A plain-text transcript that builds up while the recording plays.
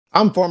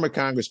I'm former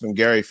Congressman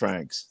Gary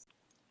Franks.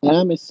 And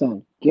I'm his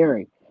son,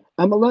 Gary,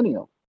 a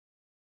millennial.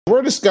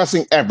 We're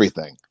discussing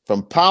everything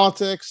from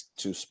politics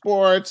to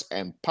sports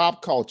and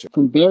pop culture.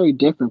 From very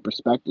different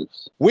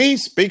perspectives. We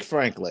speak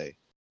frankly.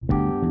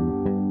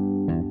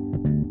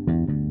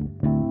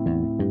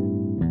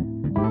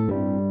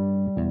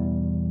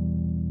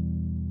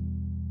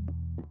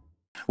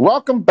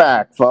 Welcome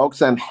back,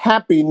 folks, and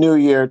Happy New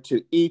Year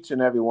to each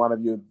and every one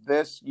of you.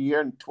 This year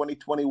in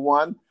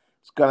 2021,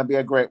 it's going to be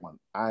a great one.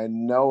 I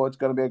know it's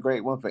going to be a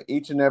great one for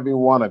each and every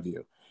one of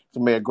you. It's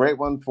going to be a great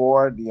one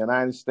for the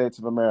United States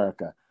of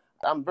America.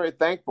 I'm very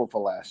thankful for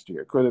last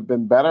year. Could have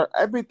been better.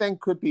 Everything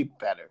could be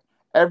better.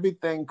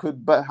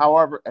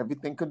 However,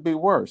 everything could be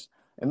worse.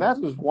 And that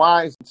is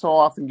why so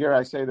often, Gary,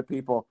 I say to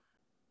people,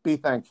 be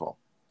thankful.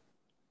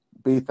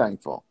 Be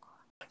thankful.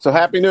 So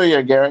Happy New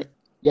Year, Gary.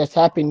 Yes,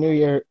 Happy New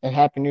Year, and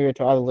Happy New Year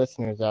to all the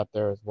listeners out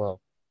there as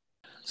well.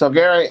 So,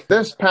 Gary,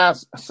 this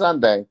past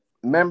Sunday,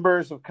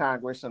 members of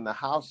Congress on the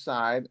House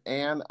side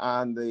and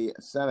on the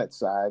Senate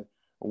side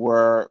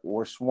were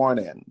sworn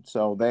in.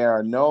 So they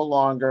are no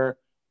longer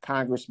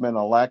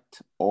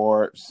congressman-elect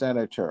or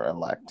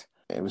senator-elect.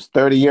 It was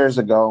 30 years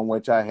ago in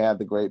which I had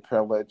the great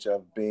privilege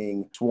of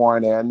being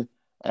sworn in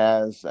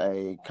as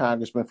a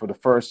congressman for the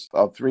first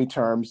of 3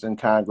 terms in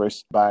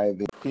Congress by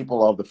the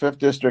people of the 5th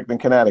District in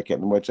Connecticut,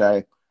 in which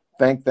I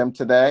thank them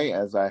today,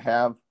 as I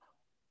have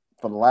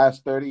for the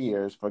last 30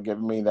 years, for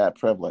giving me that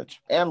privilege.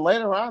 And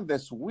later on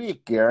this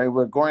week, Gary,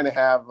 we're going to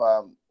have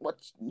what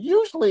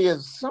usually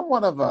is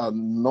somewhat of a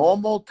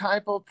normal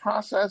type of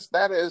process.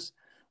 That is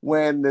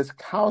when this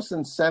House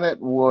and Senate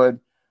would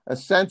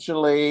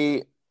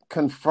essentially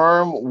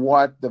confirm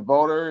what the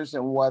voters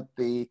and what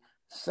the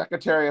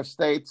Secretary of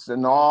States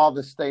and all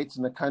the states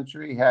in the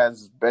country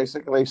has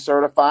basically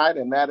certified,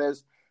 and that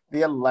is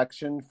the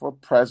election for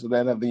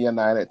President of the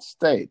United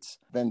States.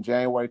 Then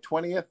January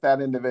 20th, that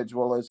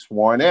individual is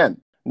sworn in.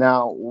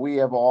 Now, we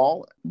have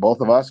all, both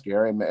of us,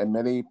 Gary, and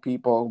many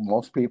people,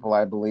 most people,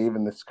 I believe,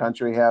 in this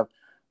country have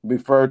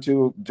referred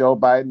to Joe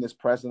Biden as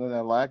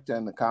President-elect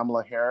and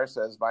Kamala Harris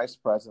as Vice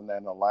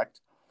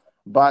President-elect.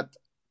 But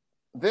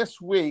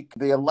this week,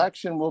 the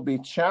election will be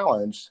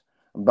challenged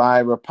by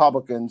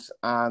Republicans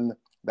on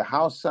the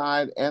House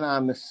side and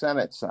on the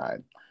Senate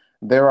side.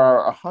 There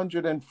are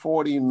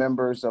 140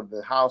 members of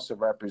the House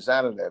of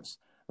Representatives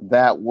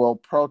that will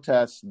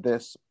protest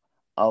this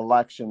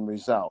election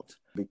result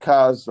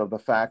because of the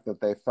fact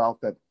that they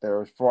felt that there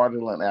was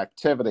fraudulent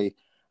activity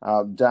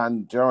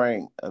done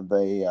during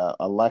the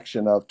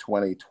election of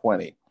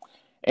 2020.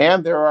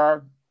 And there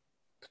are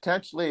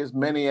potentially as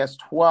many as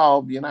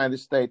 12 United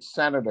States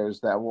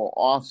senators that will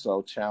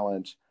also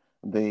challenge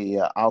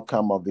the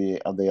outcome of the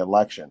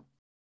election.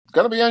 It's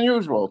going to be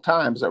unusual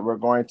times that we're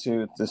going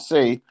to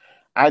see.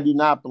 I do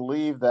not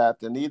believe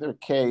that in either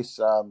case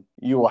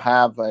you will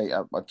have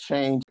a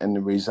change in the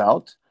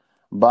result,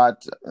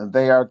 but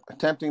they are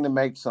attempting to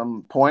make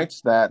some points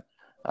that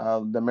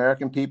the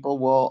American people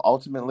will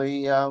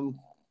ultimately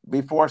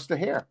be forced to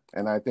hear.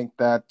 And I think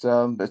that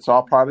it's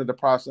all part of the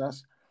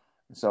process.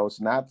 So it's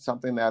not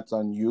something that's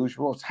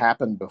unusual. It's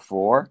happened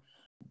before.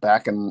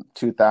 Back in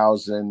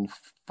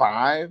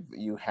 2005,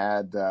 you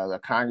had a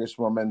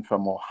congresswoman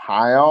from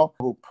Ohio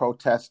who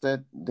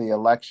protested the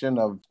election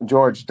of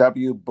George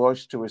W.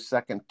 Bush to his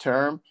second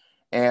term.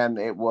 And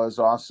it was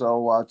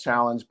also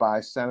challenged by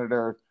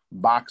Senator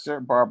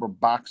Barbara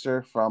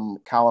Boxer from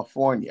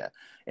California.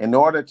 In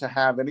order to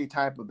have any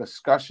type of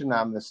discussion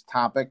on this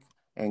topic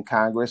in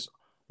Congress,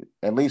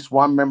 at least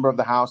one member of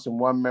the House and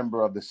one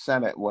member of the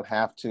Senate would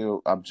have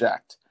to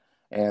object.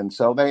 And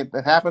so that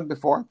happened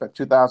before, but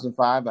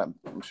 2005,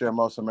 I'm sure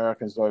most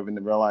Americans don't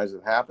even realize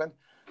it happened.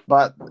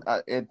 But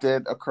it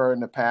did occur in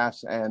the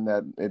past, and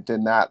it did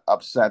not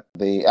upset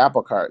the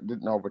apple cart,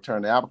 didn't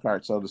overturn the apple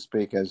cart, so to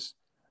speak, as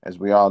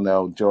we all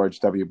know, George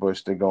W.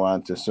 Bush did go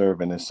on to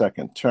serve in his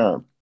second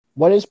term.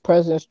 What is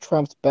President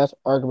Trump's best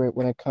argument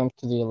when it comes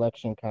to the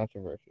election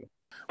controversy?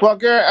 Well,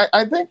 Gary,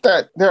 I think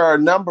that there are a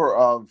number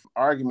of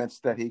arguments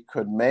that he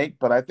could make,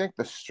 but I think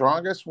the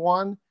strongest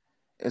one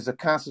is a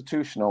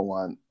constitutional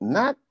one,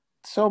 not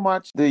so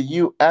much the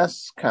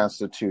U.S.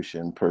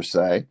 Constitution per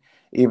se,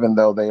 even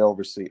though they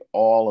oversee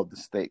all of the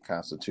state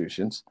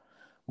constitutions,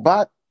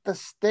 but the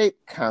state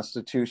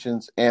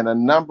constitutions in a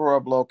number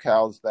of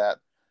locales that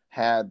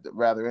had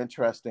rather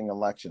interesting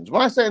elections.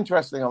 When I say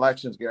interesting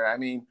elections, Gary, I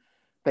mean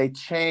they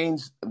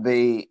changed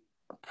the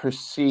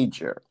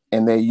procedure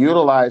and they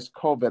utilized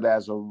COVID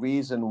as a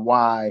reason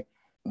why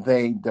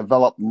they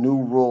developed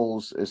new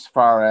rules as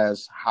far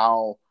as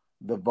how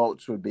the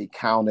votes would be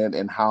counted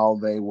and how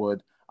they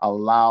would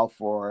allow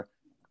for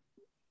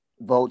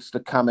votes to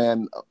come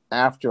in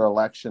after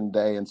Election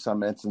Day in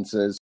some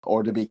instances,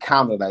 or to be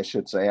counted, I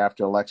should say,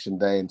 after Election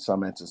Day in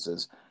some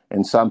instances.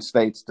 And some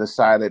states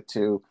decided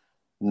to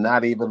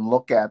not even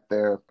look at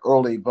their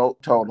early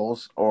vote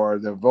totals or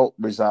their vote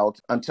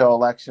results until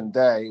Election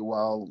Day.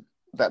 Well,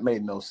 that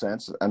made no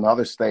sense. And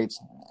other states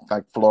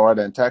like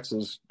Florida and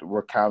Texas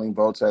were counting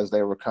votes as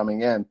they were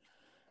coming in.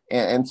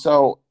 And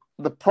so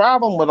the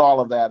problem with all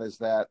of that is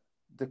that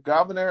the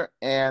governor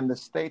and the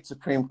state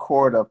Supreme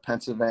Court of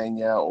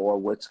Pennsylvania or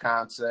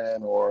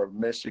Wisconsin or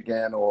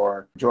Michigan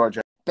or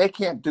Georgia, they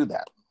can't do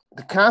that.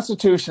 The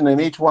Constitution in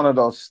each one of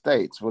those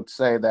states would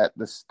say that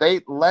the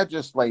state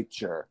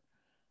legislature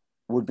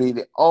would be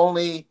the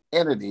only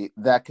entity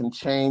that can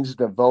change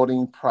the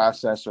voting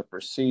process or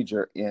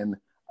procedure in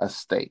a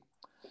state.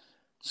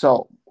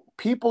 So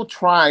people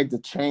tried to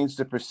change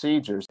the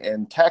procedures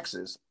in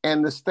Texas,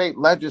 and the state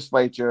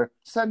legislature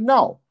said,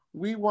 no,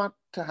 we want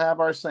to have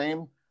our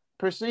same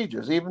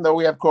procedures. Even though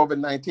we have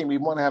COVID-19, we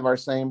want to have our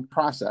same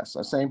process,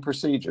 our same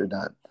procedure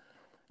done.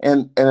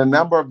 And a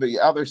number of the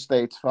other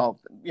states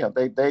felt,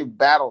 they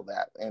battled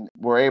that and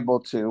were able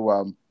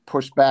to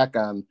push back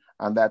on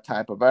that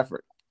type of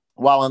effort.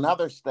 While in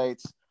other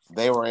states,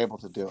 they were able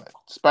to do it,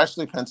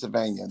 especially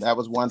Pennsylvania. That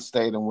was one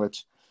state in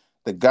which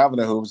the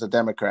governor, who was a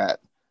Democrat,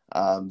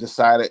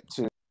 decided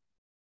to.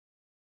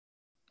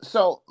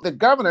 So the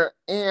governor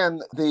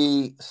and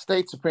the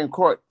state Supreme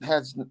Court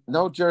has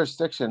no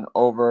jurisdiction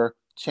over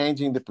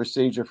changing the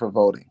procedure for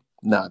voting.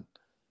 None.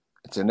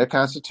 It's in the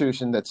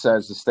Constitution that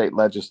says the state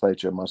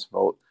legislature must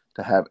vote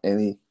to have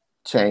any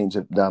change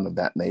done of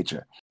that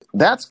nature.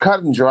 That's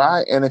cut and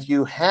dry. And if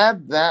you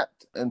had that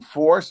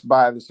enforced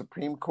by the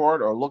Supreme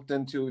Court or looked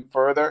into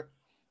further,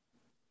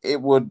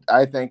 it would,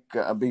 I think,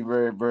 be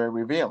very, very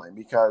revealing.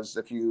 Because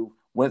if you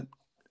went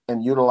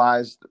and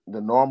utilized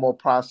the normal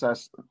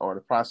process or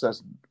the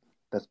process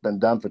that's been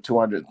done for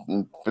 200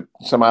 and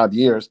some odd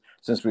years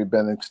since we've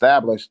been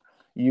established,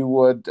 you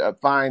would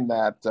find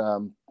that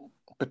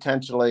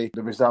potentially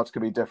the results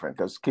could be different.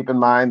 Because keep in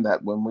mind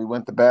that when we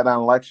went to bed on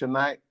election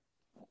night,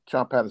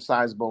 Trump had a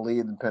sizable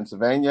lead in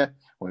Pennsylvania.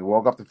 When we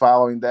woke up the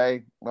following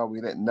day, well,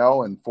 we didn't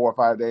know. And 4 or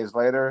 5 days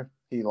later,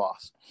 he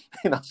lost.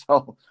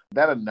 So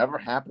that had never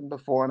happened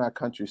before in our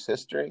country's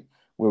history,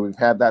 where we've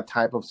had that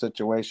type of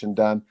situation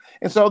done.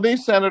 And so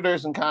these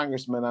senators and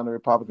congressmen on the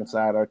Republican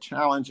side are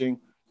challenging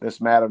this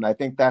matter. And I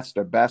think that's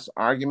their best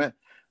argument.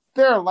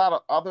 There are a lot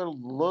of other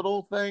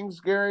little things,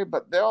 Gary,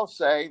 but they'll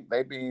say,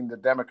 they being the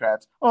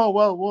Democrats, oh,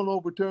 well, we'll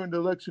overturn the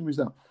election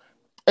result.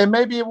 And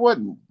maybe it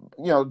wouldn't.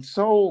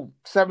 So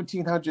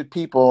 1,700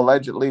 people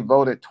allegedly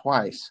voted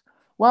twice.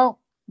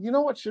 Well, you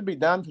know what should be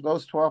done for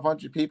those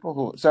 1,200 people,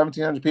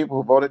 1,700 people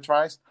who voted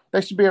twice?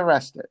 They should be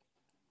arrested.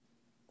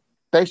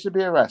 They should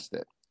be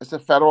arrested. It's a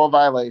federal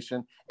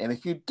violation. And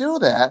if you do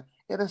that,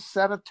 it'll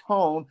set a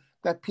tone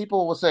that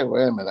people will say,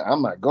 wait a minute,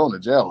 I'm not going to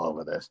jail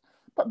over this.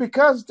 But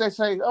because they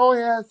say, oh,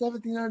 yeah,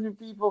 1,700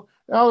 people,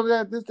 oh,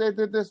 yeah, they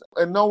did this,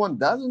 and no one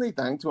does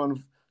anything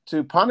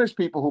to punish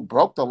people who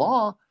broke the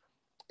law,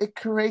 it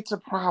creates a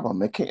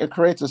problem. It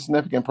creates a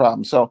significant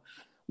problem. So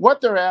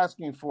what they're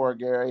asking for,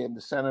 Gary, and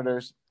the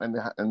senators and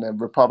the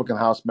Republican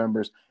House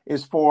members,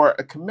 is for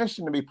a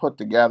commission to be put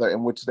together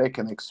in which they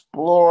can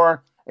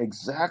explore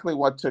exactly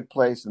what took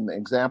place in the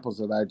examples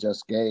that I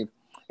just gave,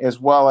 as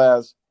well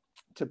as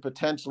to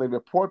potentially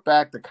report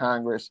back to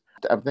Congress,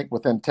 I think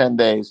within 10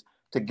 days,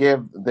 to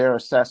give their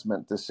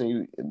assessment as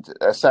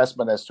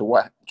to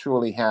what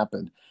truly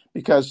happened.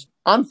 Because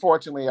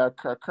unfortunately, our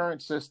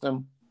current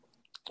system,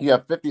 you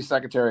have 50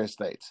 Secretary of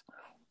States,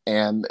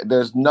 and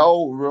there's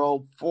no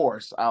real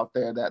force out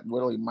there that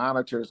really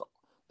monitors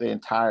the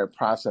entire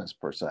process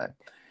per se.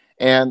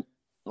 And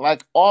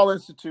like all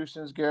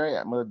institutions, Gary,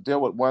 I'm going to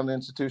deal with one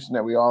institution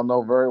that we all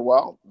know very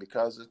well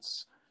because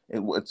it's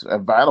a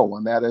vital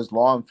one, that is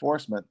law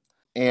enforcement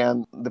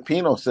and the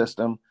penal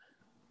system.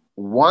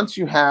 Once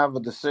you have a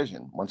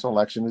decision, once an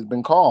election has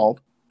been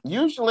called,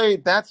 usually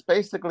that's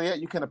basically it.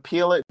 You can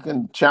appeal it, you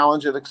can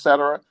challenge it,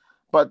 etc.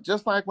 But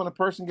just like when a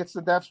person gets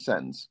the death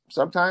sentence,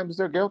 sometimes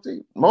they're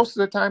guilty. Most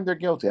of the time they're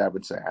guilty, I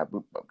would say.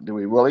 Do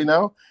we really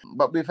know?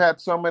 But we've had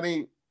so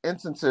many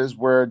instances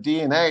where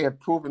DNA have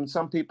proven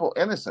some people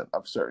innocent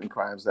of certain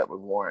crimes that would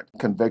warrant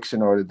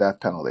conviction or the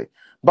death penalty.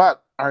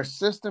 But our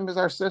system is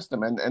our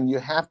system, and you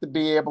have to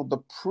be able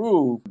to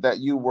prove that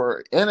you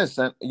were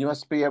innocent. You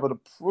must be able to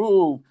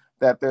prove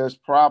that there's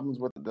problems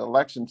with the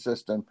election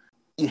system.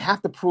 You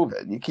have to prove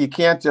it. You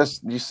can't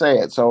just say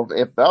it. So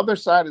if the other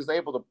side is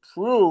able to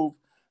prove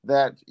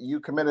that you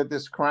committed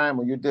this crime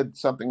or you did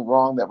something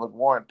wrong that would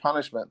warrant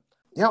punishment,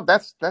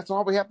 that's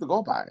all we have to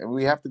go by. And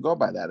we have to go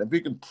by that. If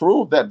we can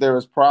prove that there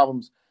is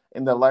problems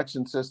in the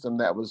election system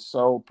that was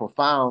so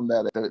profound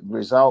that the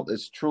result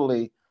is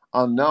truly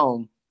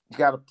unknown, you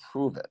got to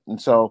prove it.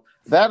 And so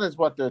that is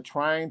what they're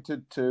trying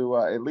to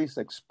at least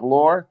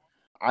explore.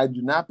 I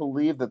do not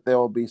believe that they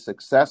will be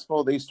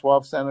successful, these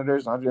 12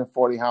 senators,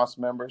 140 House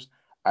members.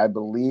 I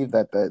believe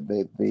that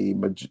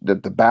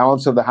the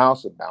balance of the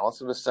House, the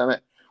balance of the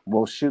Senate,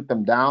 will shoot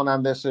them down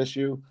on this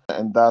issue,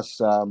 and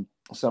thus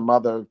some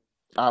other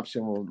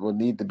option will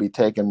need to be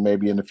taken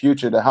maybe in the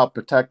future to help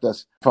protect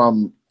us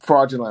from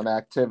fraudulent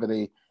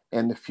activity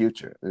in the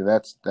future.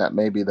 That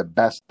may be the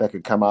best that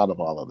could come out of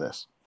all of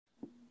this.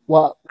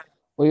 Well,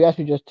 you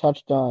actually just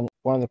touched on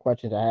one of the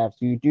questions I have.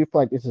 So you do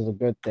feel like this is a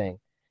good thing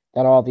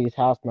that all these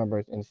House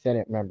members and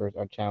Senate members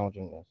are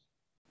challenging this?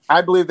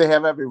 I believe they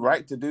have every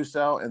right to do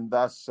so, and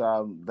thus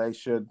they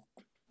should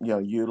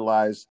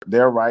utilize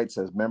their rights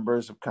as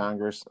members of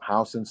Congress,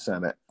 House and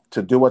Senate,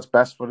 to do what's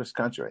best for this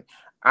country.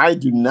 I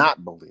do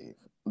not believe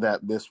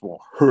that this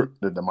will hurt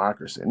the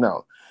democracy.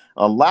 No,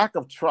 a lack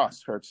of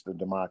trust hurts the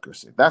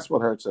democracy. That's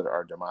what hurts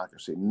our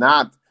democracy,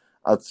 not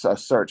a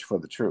search for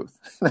the truth.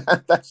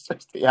 That's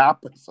just the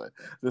opposite.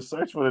 The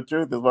search for the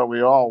truth is what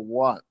we all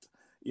want.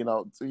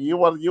 So you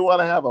want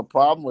to have a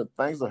problem with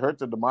things that hurt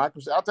the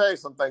democracy? I'll tell you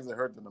some things that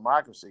hurt the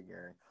democracy,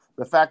 Gary.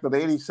 The fact that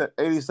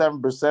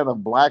 87%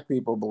 of black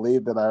people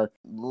believe that our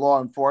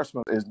law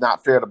enforcement is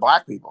not fair to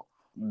black people.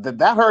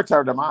 That hurts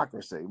our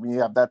democracy when you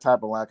have that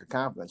type of lack of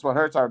confidence. What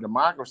hurts our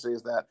democracy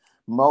is that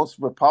most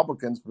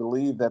Republicans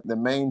believe that the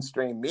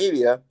mainstream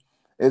media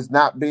is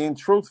not being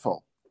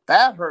truthful.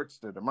 That hurts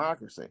the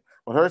democracy.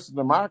 What hurts the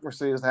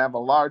democracy is to have a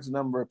large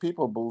number of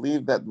people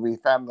believe that we've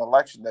had an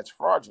election that's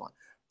fraudulent.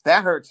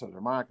 That hurts the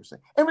democracy.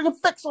 And we can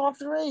fix all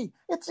three.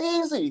 It's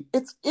easy.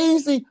 It's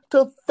easy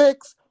to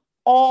fix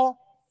all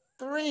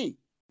three.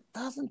 It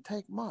doesn't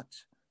take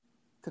much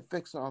to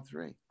fix all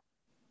three.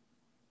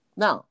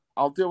 Now,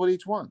 I'll deal with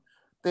each one.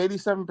 The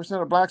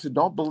 87% of blacks who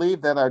don't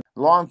believe that our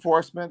law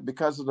enforcement,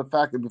 because of the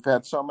fact that we've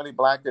had so many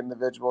black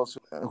individuals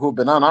who've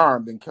been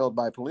unarmed and killed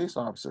by police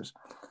officers,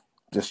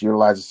 just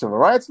utilize the civil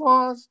rights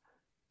laws,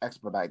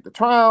 expedite the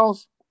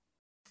trials,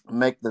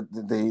 make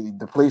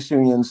the police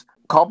unions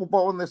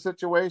culpable in this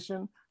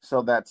situation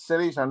so that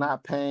cities are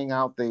not paying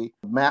out the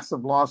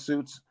massive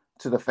lawsuits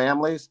to the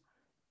families.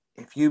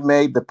 If you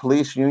made the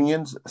police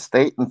unions,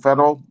 state and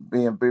federal,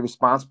 be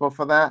responsible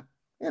for that,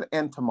 it'd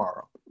end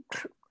tomorrow.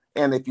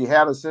 And if you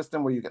had a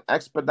system where you can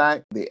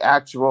expedite the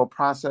actual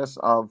process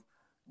of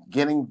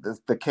getting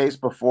the case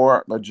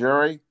before a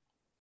jury,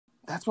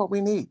 that's what we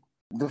need.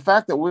 The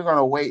fact that we're going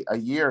to wait a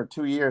year or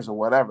 2 years or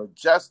whatever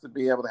just to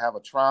be able to have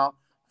a trial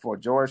for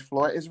George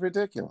Floyd is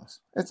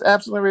ridiculous. It's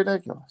absolutely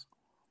ridiculous.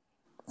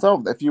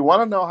 So if you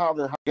want to know how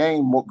to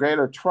gain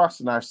greater trust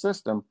in our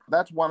system,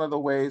 that's one of the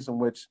ways in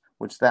which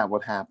that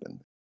would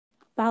happen.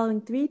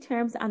 Following 3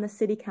 terms on the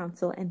City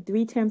Council and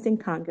 3 terms in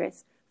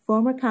Congress,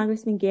 former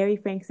Congressman Gary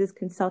Franks'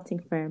 consulting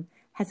firm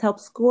has helped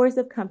scores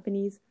of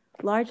companies,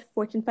 large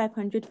Fortune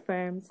 500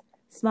 firms,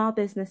 small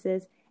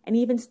businesses, and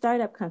even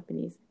startup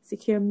companies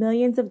secure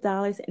millions of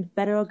dollars in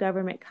federal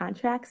government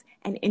contracts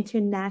and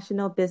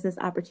international business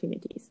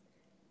opportunities.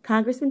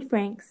 Congressman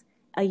Franks,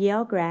 a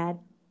Yale grad,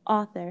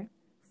 author,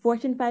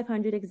 Fortune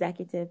 500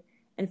 executive,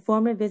 and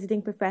former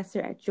visiting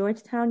professor at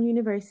Georgetown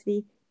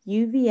University,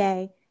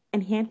 UVA,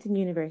 and Hampton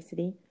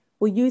University,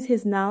 will use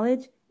his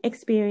knowledge,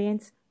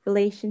 experience,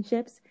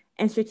 relationships,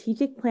 and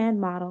strategic plan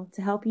model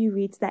to help you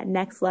reach that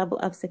next level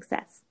of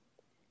success.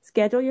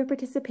 Schedule your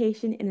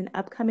participation in an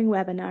upcoming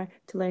webinar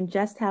to learn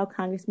just how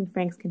Congressman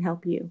Franks can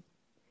help you.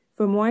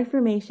 For more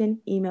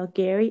information, email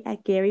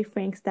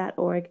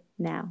gary@garyfranks.org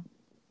now.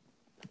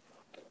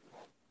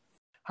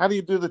 How do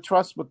you do the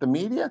trust with the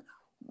media?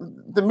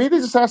 The media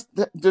just has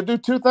to do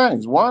 2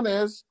 things. One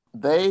is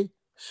they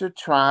should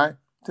try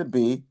to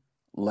be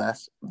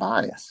less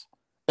biased.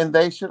 And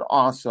they should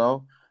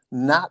also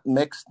not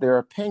mix their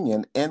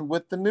opinion in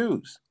with the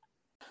news.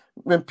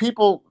 When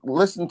people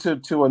listen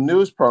to a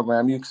news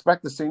program, you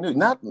expect to see news,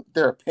 not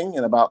their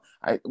opinion about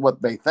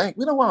what they think.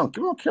 We don't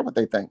care what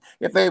they think.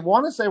 If they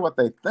want to say what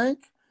they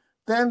think,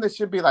 then there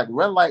should be like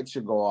red light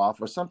should go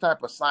off or some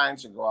type of sign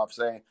should go off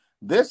saying,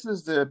 this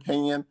is the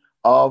opinion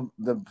of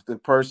the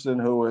person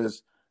who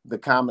is the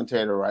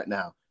commentator right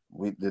now.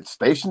 The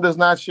station does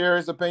not share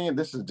his opinion.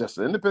 This is just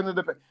an independent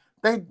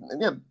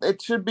opinion.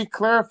 It should be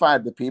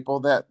clarified to people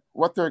that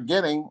what they're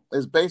getting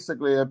is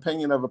basically an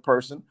opinion of a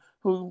person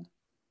who,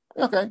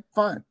 okay,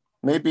 fine,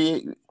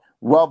 maybe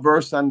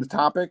well-versed on the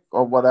topic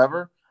or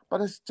whatever,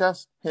 but it's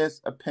just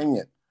his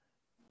opinion.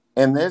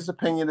 And his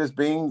opinion is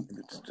being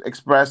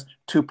expressed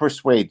to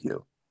persuade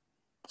you.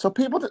 So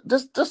people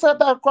just have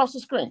that across the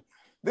screen.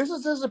 This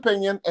is his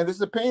opinion, and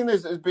his opinion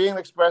is being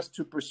expressed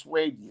to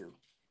persuade you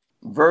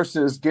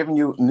versus giving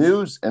you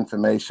news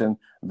information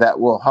that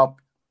will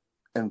help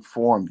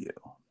inform you.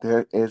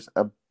 There is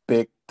a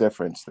big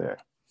difference there.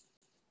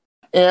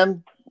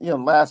 And,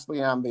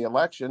 lastly on the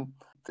election,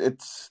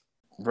 it's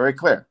very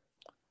clear.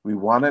 We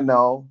want to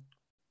know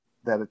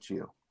that it's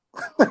you.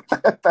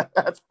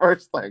 That's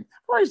first thing.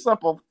 Very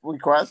simple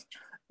request.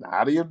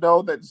 How do you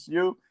know that it's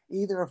you?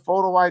 Either a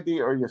photo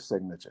ID or your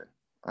signature.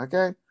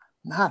 Okay?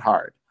 Not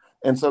hard.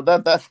 And so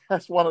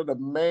that's one of the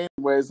main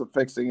ways of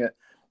fixing it.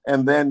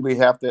 And then we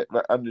have to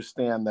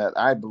understand that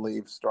I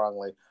believe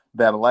strongly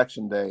that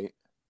election day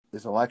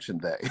is election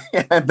day.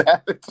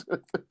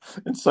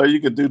 and so you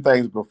could do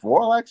things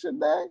before election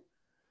day,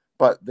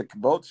 but the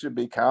votes should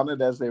be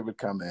counted as they would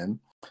come in.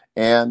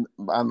 And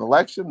on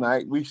election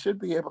night, we should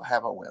be able to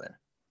have a winner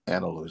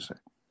and a loser.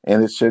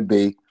 And it should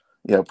be,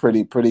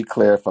 pretty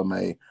clear from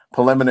a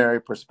preliminary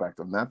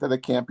perspective. Not that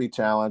it can't be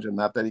challenged and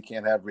not that you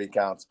can't have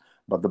recounts,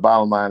 but the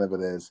bottom line of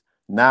it is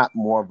not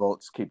more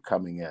votes keep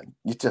coming in.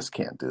 You just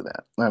can't do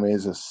that. I mean,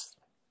 it's just,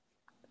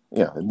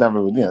 it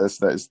never,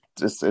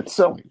 it's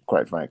silly,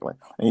 quite frankly.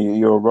 And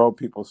you erode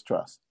people's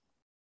trust.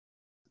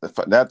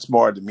 That's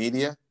more the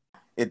media.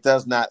 It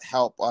does not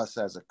help us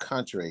as a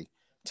country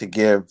to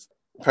give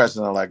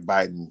President-elect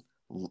Biden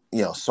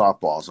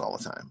softballs all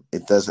the time.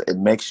 It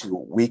makes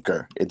you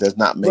weaker. It does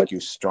not make you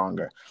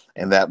stronger.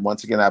 And that,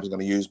 once again, I was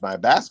going to use my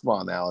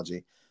basketball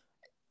analogy.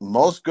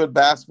 Most good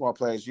basketball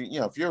players,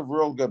 if you're a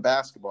real good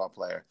basketball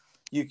player,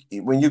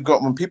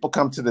 when people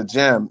come to the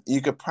gym,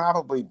 you could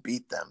probably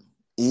beat them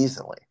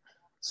easily.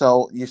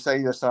 So you say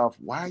to yourself,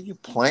 why are you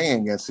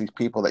playing against these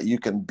people that you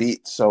can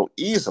beat so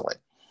easily?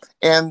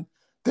 And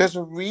there's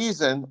a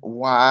reason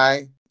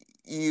why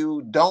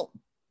you don't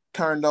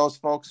turn those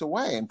folks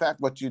away. In fact,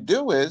 what you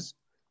do is,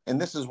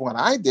 and this is what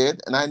I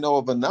did, and I know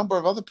of a number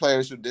of other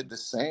players who did the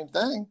same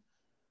thing.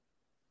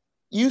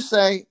 You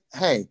say,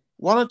 hey,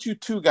 why don't you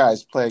two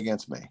guys play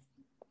against me?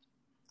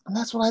 And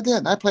that's what I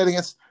did. I played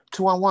against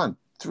 2-on-1,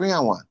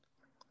 3-on-1.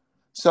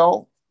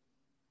 So,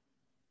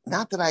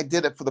 not that I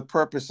did it for the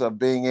purpose of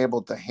being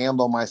able to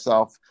handle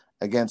myself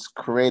against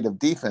creative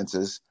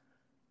defenses,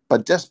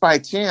 but just by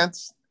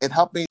chance, it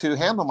helped me to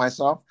handle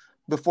myself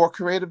before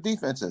creative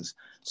defenses.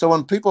 So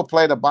when people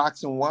played a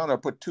boxing one or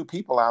put two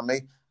people on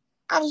me,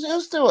 I was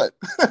used to it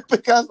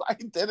because I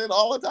did it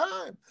all the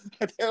time.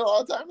 I did it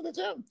all the time in the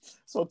gym.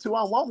 So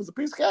 2-on-1 was a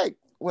piece of cake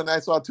when I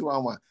saw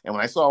 2-on-1. And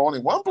when I saw only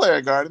one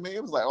player guarding me,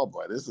 it was like, oh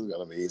boy, this is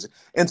going to be easy.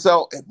 And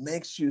so it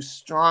makes you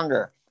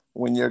stronger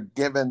when you're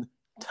given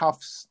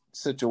tough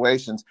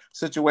situations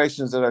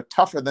that are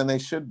tougher than they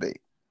should be.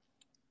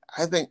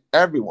 I think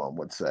everyone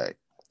would say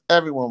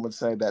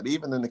that,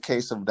 even in the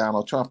case of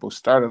Donald Trump, who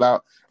started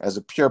out as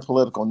a pure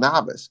political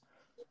novice.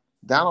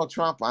 Donald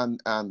Trump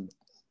on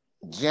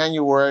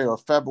January or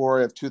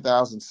February of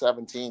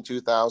 2017,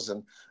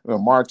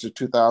 March of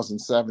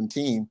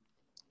 2017,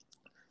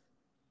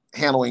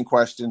 handling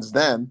questions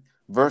then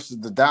versus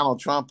the Donald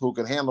Trump who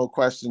can handle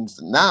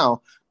questions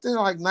now, they're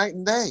like night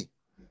and day.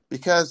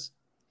 Because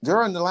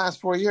during the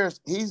last 4 years,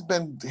 he's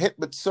been hit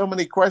with so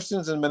many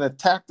questions and been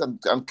attacked on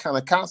kind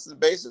of constant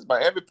basis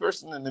by every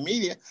person in the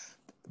media,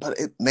 but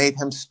it made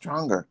him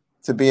stronger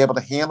to be able to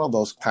handle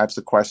those types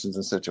of questions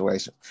and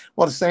situations.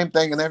 Well, the same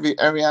thing in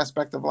every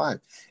aspect of life.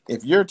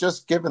 If you're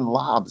just given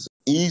lobs,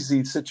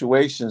 easy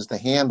situations to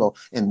handle,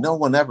 and no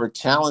one ever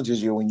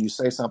challenges you when you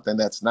say something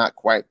that's not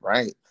quite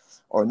right,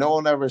 or no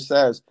one ever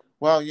says,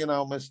 well,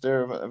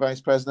 Mr.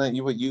 Vice President,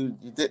 you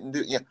didn't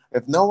do,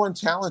 if no one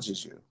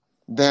challenges you,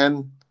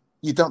 then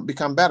you don't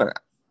become better.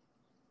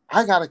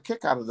 I got a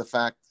kick out of the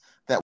fact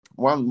that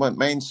one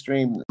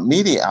mainstream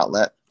media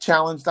outlet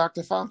challenged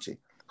Dr. Fauci,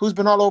 who's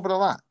been all over the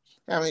lot.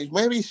 I mean,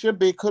 maybe, should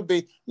be, could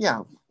be.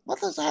 Yeah, what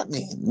does that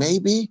mean?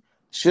 Maybe,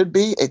 should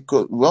be, it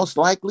could, most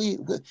likely.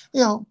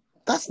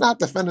 That's not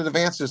definitive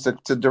answers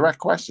to direct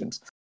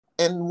questions.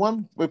 And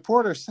one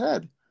reporter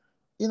said,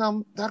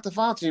 Dr.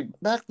 Fauci,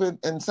 back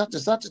in such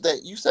and such a day,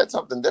 you said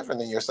something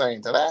different than you're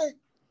saying today.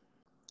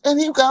 And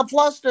he got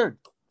flustered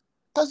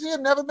because he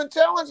had never been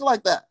challenged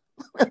like that.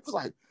 It's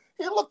like,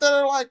 he looked at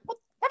her like, what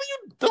are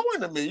you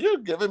doing to me? You're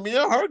giving me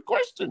a hard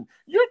question.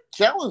 You're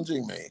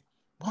challenging me.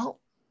 Well,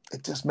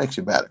 it just makes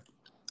you better.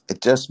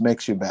 It just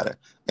makes you better.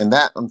 And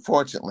that,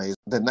 unfortunately,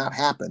 did not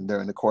happen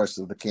during the course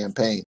of the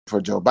campaign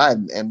for Joe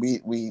Biden. And we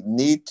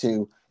need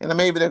to, and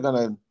maybe they're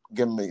going to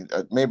give me,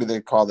 maybe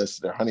they call this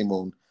their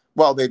honeymoon.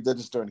 Well, they did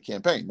this during the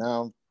campaign.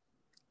 Now,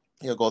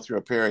 he'll go through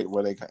a period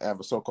where they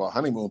have a so-called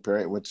honeymoon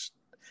period, which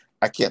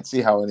I can't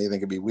see how anything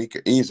could be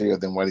easier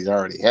than what he's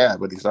already had,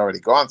 what he's already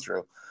gone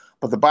through.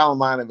 But the bottom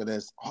line of it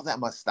is, all that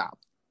must stop.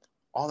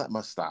 All that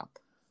must stop.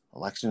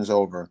 Election's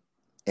over,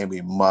 and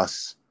we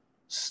must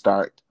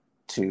start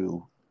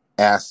to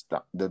ask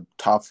the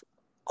tough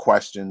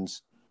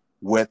questions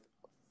with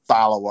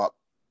follow-up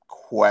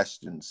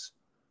questions.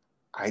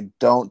 I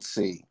don't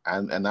see,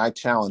 and I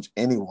challenge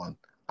anyone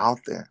out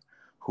there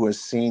who has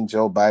seen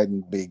Joe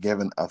Biden be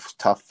given a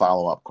tough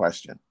follow-up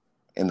question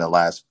in the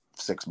last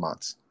 6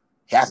 months.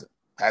 He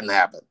hadn't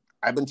happened.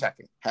 I've been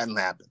checking. Hadn't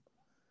happened.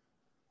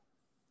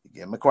 You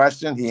give him a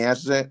question, he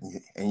answers it,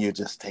 and you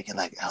just take it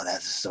like, oh,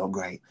 that's so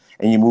great.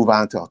 And you move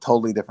on to a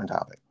totally different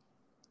topic.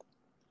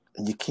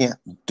 And you can't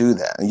do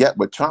that. And yet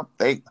with Trump,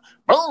 they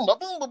boom, boom,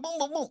 boom, boom,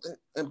 boom,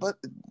 boom. But,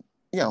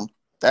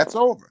 that's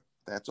over.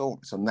 That's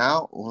over. So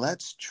now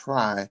let's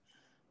try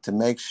to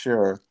make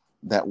sure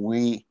that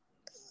we,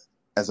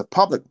 as a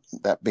public,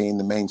 that being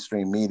the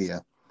mainstream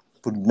media,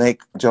 would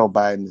make Joe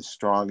Biden as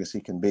strong as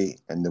he can be.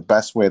 And the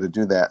best way to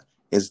do that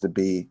is to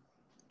be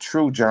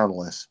true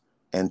journalists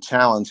and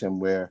challenge him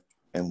where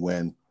and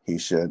when he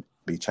should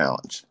be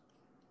challenged.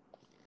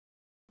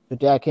 So,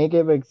 Dad, can you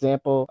give an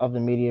example of the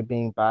media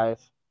being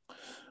biased?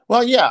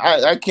 Well, yeah,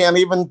 I can't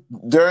even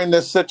during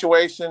this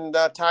situation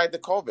tied to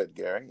COVID,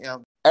 Gary.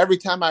 Every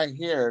time I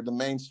hear the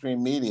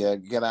mainstream media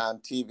get on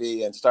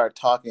TV and start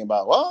talking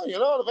about, well,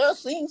 the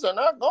vaccines are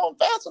not going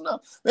fast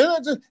enough.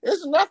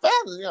 It's not fast.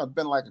 It's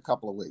been like a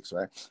couple of weeks,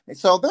 right? And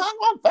so they're not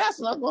going fast,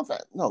 not going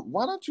fast. No,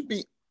 why don't you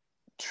be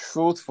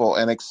truthful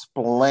and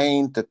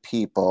explain to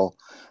people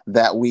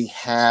that we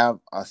have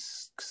a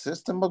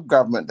system of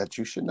government that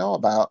you should know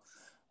about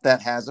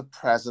that has a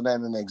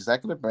president and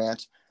executive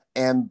branch,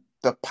 and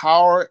the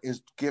power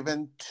is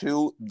given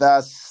to the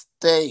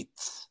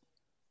states.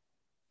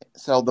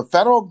 So the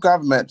federal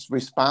government's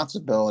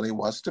responsibility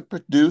was to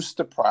produce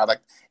the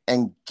product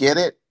and get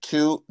it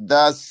to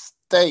the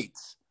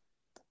states.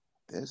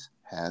 This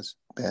has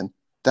been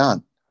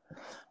done.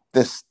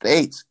 The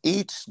states,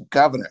 each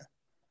governor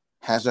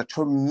has a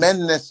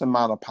tremendous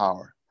amount of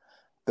power.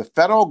 The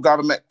federal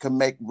government can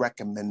make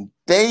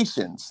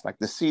recommendations, like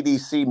the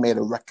CDC made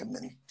a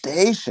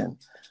recommendation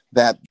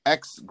that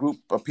X group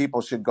of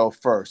people should go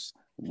first,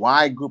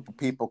 Y group of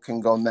people can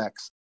go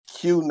next,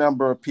 Q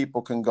number of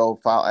people can go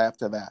file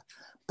after that.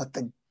 But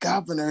the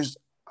governors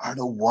are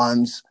the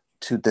ones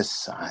to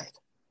decide.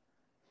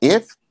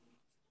 If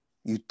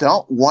you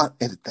don't want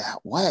it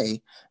that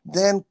way,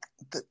 then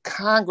the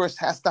Congress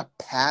has to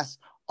pass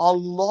a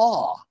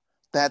law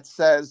that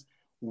says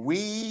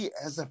we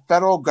as a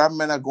federal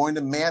government are going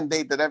to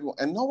mandate that everyone,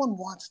 and no one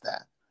wants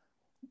that.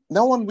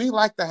 We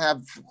like to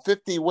have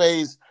 50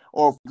 ways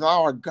or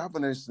allow our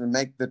governors to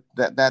make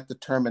that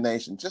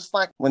determination. Just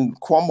like when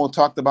Cuomo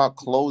talked about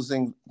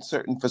closing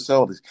certain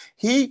facilities,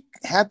 he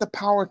had the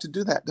power to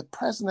do that. The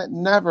president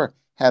never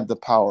had the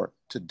power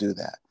to do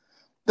that.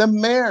 The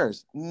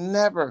mayors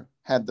never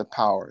had the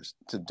powers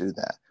to do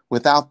that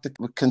without the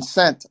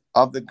consent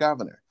of the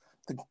governor.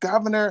 The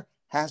governor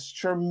has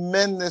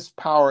tremendous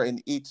power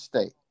in each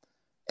state.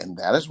 And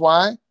that is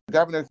why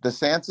Governor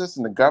DeSantis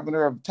and the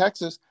governor of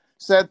Texas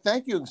said,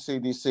 thank you,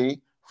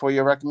 CDC, for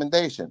your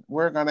recommendation.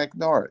 We're going to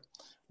ignore it.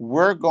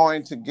 We're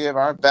going to give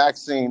our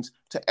vaccines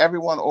to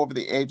everyone over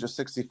the age of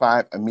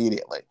 65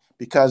 immediately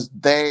because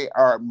they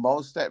are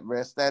most at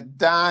risk at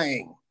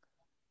dying.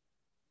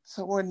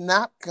 So we're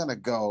not going to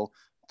go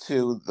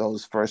to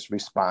those first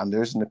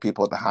responders and the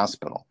people at the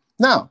hospital.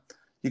 Now,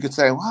 you could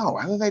say, wow,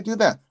 why did they do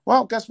that?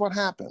 Well, guess what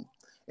happened?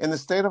 In the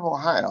state of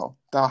Ohio,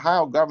 the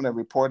Ohio governor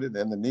reported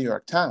in the New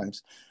York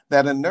Times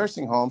that in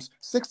nursing homes,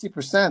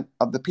 60%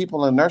 of the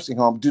people in nursing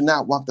homes do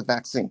not want the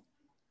vaccine.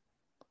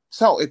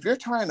 So if you're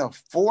trying to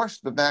force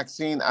the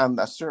vaccine on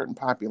a certain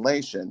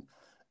population,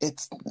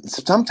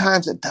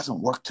 sometimes it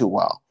doesn't work too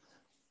well.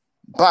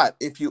 But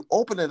if you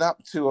open it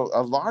up to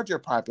a larger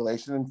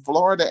population in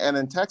Florida and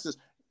in Texas,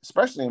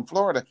 especially in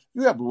Florida,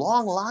 you have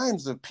long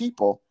lines of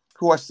people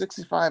who are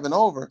 65 and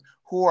over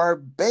who are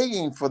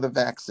begging for the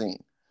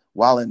vaccine.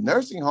 While in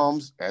nursing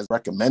homes, as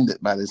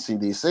recommended by the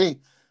CDC,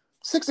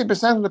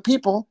 60% of the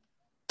people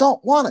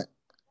don't want it.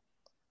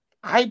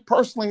 I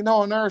personally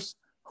know a nurse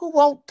who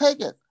won't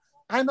take it.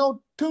 I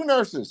know 2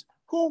 nurses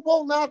who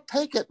will not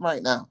take it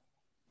right now.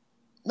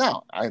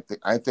 Now,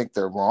 I think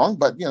they're wrong,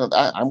 but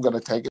I'm going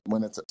to take it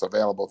when it's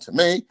available to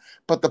me.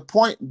 But the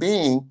point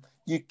being,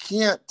 you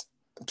can't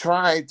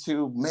try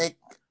to make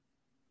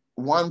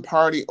one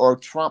party or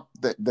Trump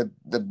the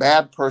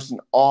bad person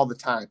all the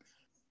time.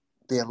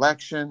 The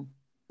election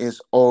is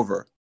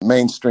over.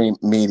 Mainstream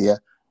media,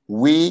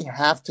 we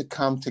have to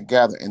come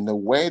together. And the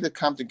way to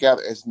come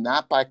together is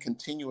not by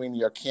continuing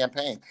your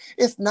campaign.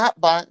 It's not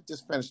by,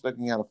 just finished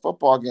looking at a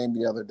football game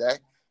the other day,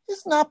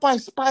 it's not by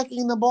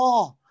spiking the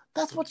ball.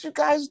 That's what you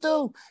guys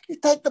do. You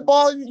take the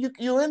ball,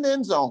 you're in the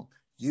end zone.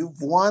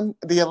 You've won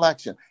the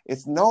election.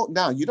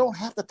 Now you don't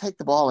have to take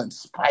the ball and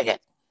spike it.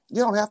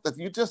 You don't have to,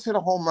 you just hit a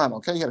home run,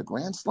 okay? You had a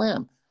grand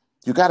slam.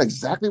 You got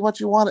exactly what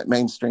you wanted,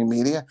 mainstream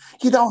media.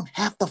 You don't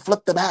have to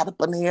flip the bat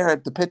up in the air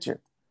at the pitcher.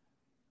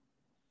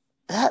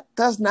 That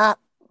does not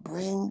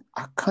bring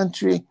our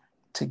country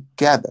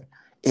together.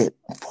 It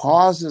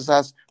causes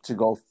us to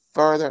go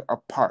further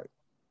apart.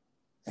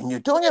 And you're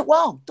doing it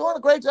well, doing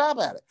a great job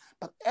at it.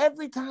 But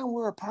every time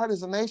we're apart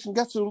as a nation,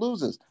 guess who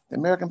loses? The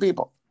American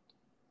people.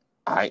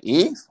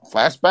 I.e.,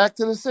 flashback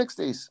to the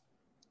 60s,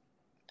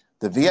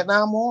 the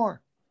Vietnam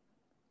War.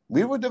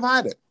 We were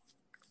divided.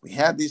 We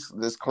had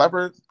this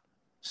clever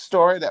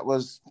story that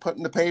was put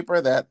in the paper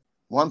that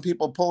won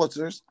people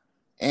Pulitzers,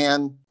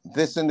 and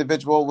this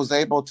individual was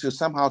able to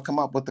somehow come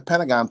up with the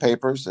Pentagon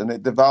Papers, and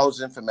it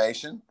divulged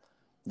information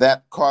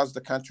that caused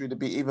the country to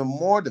be even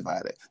more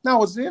divided. Now,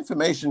 was the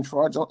information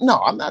fraudulent?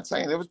 No, I'm not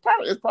saying it was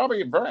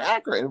probably very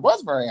accurate. It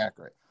was very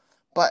accurate,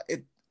 but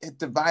it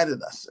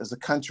divided us as a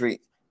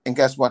country. And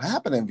guess what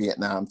happened in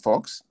Vietnam,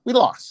 folks? We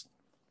lost.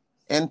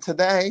 And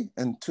today,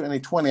 in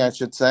 2020, I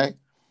should say,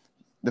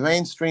 the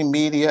mainstream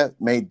media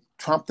made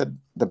Trump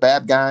the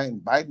bad guy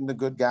and Biden the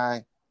good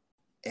guy,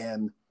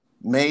 and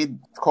made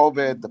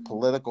COVID the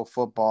political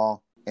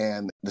football.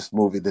 And this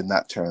movie did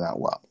not turn out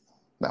well.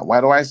 Now, why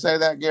do I say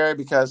that, Gary?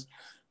 Because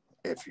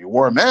if you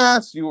wore a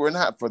mask, you were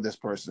not for this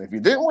person. If you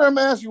didn't wear a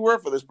mask, you were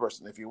for this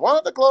person. If you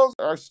wanted to close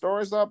our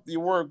stores up, you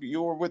were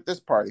with this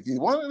party. If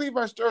you wanted to leave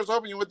our stores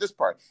open, you were with this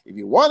party. If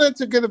you wanted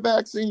to get a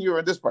vaccine, you were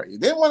in this party. You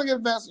didn't want to get a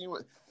vaccine, you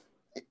were.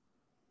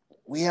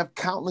 We have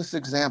countless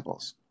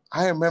examples.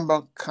 I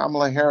remember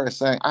Kamala Harris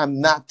saying, I'm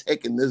not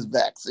taking this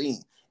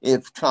vaccine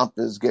if Trump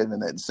is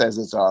giving it and says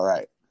it's all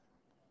right.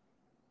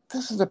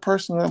 This is the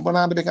person that went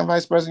on to become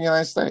vice president of the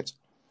United States.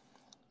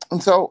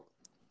 And so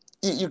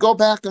you go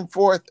back and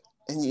forth,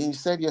 and you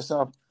say to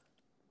yourself,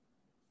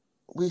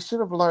 we should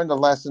have learned a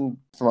lesson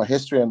from our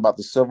history about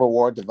the Civil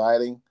War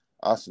dividing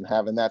us and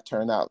having that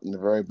turn out in a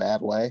very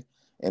bad way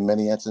in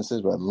many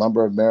instances with a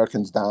number of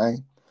Americans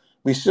dying.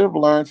 We should have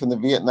learned from the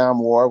Vietnam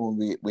War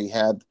when we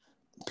had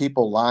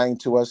people lying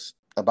to us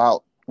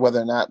about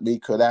whether or not we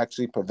could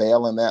actually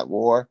prevail in that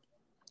war,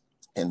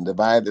 and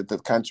divided the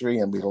country,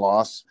 and we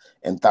lost,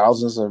 and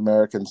thousands of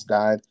Americans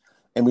died.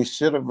 And we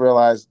should have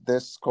realized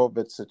this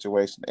COVID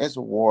situation is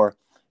a war,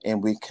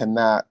 and we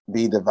cannot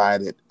be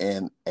divided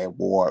in a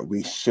war.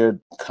 We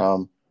should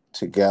come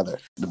together.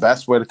 The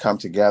best way to come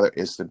together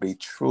is to be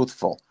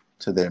truthful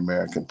to the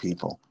American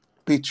people.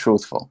 Be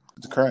truthful.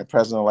 The current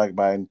President-elect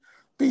Biden,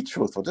 be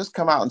truthful. Just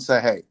come out and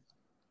say, hey,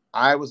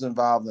 I was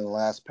involved in the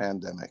last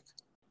pandemic.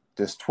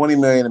 There's 20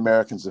 million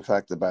Americans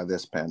affected by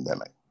this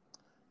pandemic.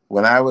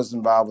 When I was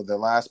involved with the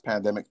last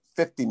pandemic,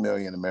 50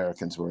 million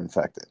Americans were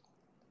infected.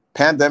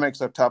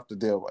 Pandemics are tough to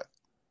deal with.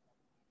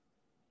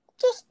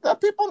 Just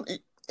people,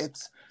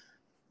 it's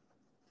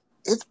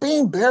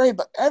being buried,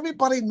 but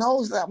everybody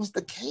knows that was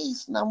the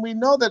case. Now, we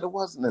know that it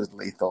wasn't as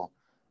lethal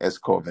as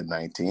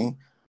COVID-19,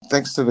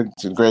 thanks to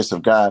the grace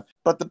of God.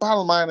 But the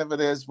bottom line of it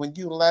is, when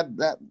you led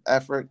that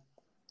effort,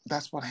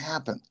 that's what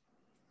happened.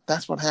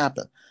 That's what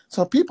happened.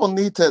 So people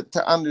need to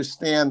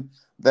understand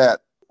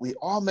that we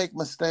all make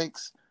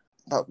mistakes,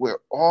 but we're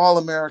all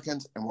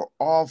Americans, and we're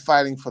all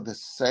fighting for the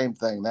same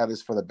thing. That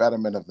is for the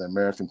betterment of the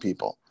American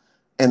people.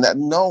 And that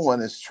no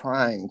one is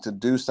trying to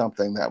do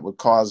something that would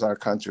cause our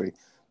country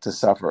to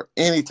suffer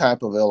any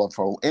type of ill, or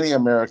for any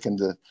American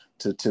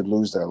to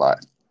lose their life.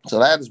 So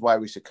that is why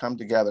we should come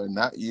together and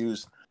not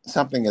use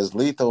something as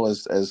lethal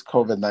as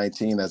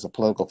COVID-19 as a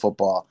political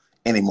football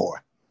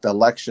anymore. The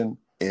election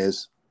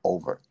is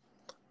over.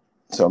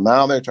 So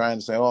now they're trying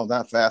to say, oh,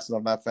 not fast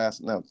enough, not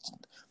fast enough.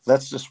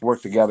 Let's just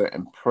work together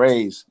and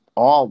praise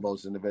all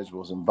those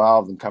individuals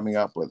involved in coming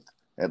up with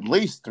at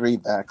least 3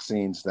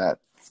 vaccines that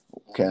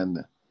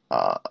can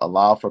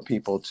allow for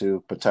people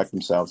to protect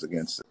themselves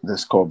against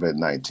this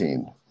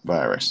COVID-19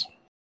 virus.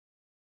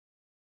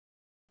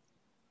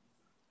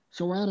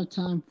 So we're out of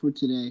time for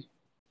today.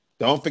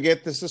 Don't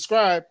forget to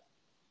subscribe.